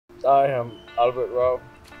I am Albert Rob.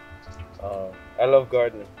 I love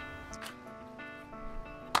gardening.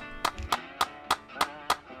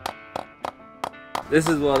 This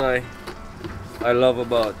is what I love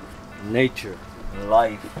about nature and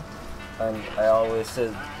life. And I always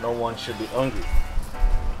said no one should be hungry.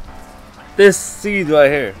 This seed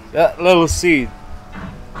right here, that little seed,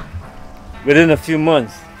 within a few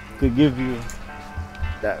months could give you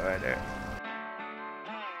that right there.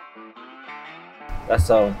 That's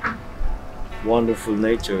how wonderful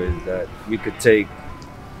nature is, that we could take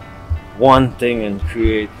one thing and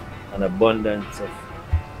create an abundance of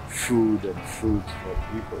food and fruits for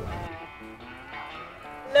people.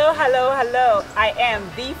 Hello, hello, hello. I am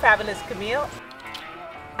the Fabulous Camille.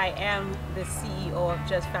 I am the CEO of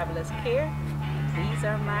Just Fabulous Care. These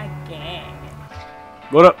are my gang.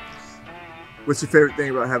 What up? What's your favorite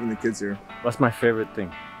thing about having the kids here? What's my favorite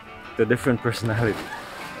thing? The different personality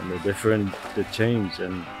and the change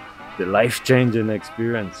and the life-changing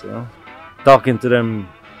experience, you know? Talking to them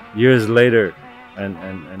years later and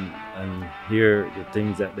hear the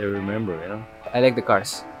things that they remember, you know? I like the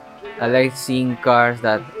cars. I like seeing cars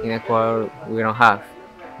that in Ecuador we don't have,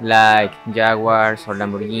 like Jaguars or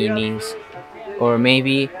Lamborghinis, or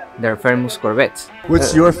maybe their famous Corvettes.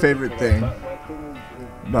 What's your favorite thing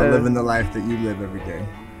about living the life that you live every day?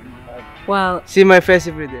 Well, see my face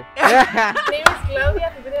every day. My name is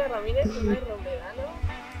Claudia Petrina Ramirez. I'm Romano.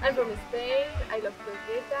 I'm from Spain. I love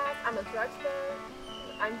croquetas. I'm a drag star.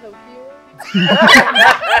 I'm so cute.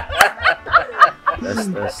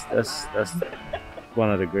 That's one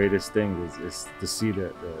of the greatest things is to see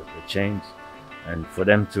the change, and for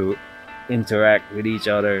them to interact with each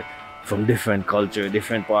other from different culture,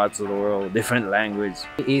 different parts of the world, different language.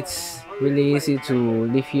 It's really easy to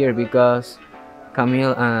live here because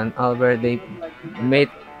Camille and Albert they make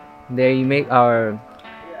our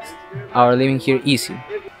living here easy.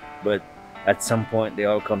 But at some point they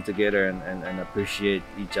all come together and appreciate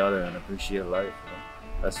each other and appreciate life. You know?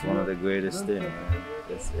 That's one of the greatest things.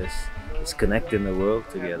 It's connecting the world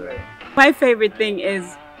together. My favorite thing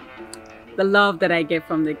is the love that I get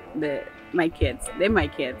from my kids. They're my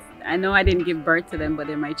kids. I know I didn't give birth to them, but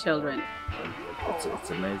they're my children.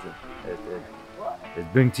 It's amazing.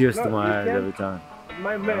 It brings tears to my eyes every time.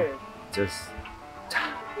 My man. Just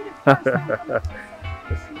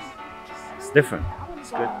it's different.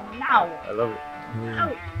 It's good. I love it.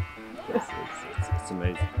 It's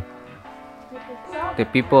amazing. The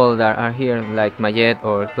people that are here, like Mayet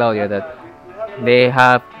or Claudia, that they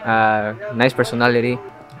have a nice personality.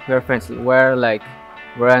 We're friends. We're like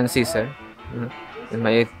brother and sister. And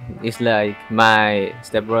Mayet is like my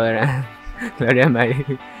stepbrother, and Claudia my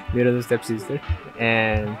little stepsister.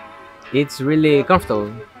 And it's really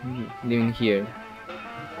comfortable living here.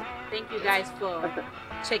 Thank you guys for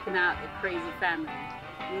checking out the crazy family.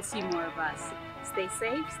 You'll see more of us. Stay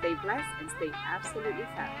safe, stay blessed, and stay absolutely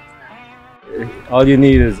fabulous. All you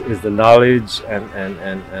need is the knowledge and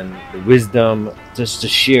the wisdom just to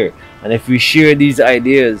share. And if we share these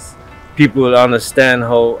ideas, people will understand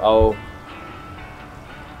how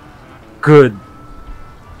good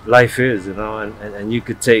life is, you know, and you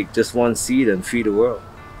could take just one seed and feed the world,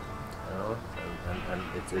 you know, and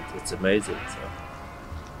it's amazing. So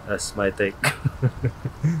that's my take.